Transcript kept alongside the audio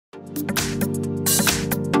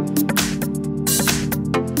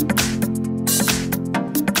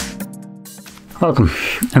Welcome.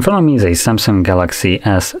 In front of me is a Samsung Galaxy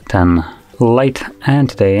S10 Lite, and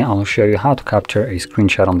today I'll show you how to capture a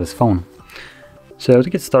screenshot on this phone. So to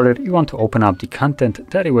get started, you want to open up the content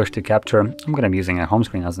that you wish to capture. I'm going to be using a home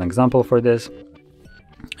screen as an example for this.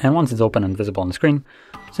 And once it's open and visible on the screen,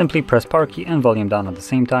 simply press power key and volume down at the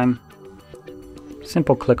same time.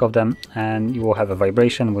 Simple click of them and you will have a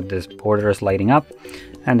vibration with this borders lighting up,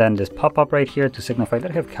 and then this pop-up right here to signify that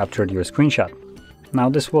you have captured your screenshot. Now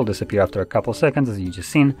this will disappear after a couple seconds, as you just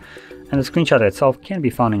seen, and the screenshot itself can be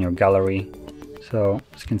found in your gallery. So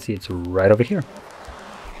as you can see, it's right over here.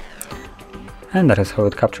 And that is how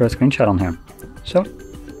to capture a screenshot on here. So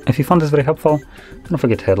if you found this very helpful, don't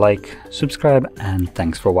forget to hit like, subscribe, and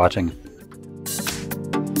thanks for watching.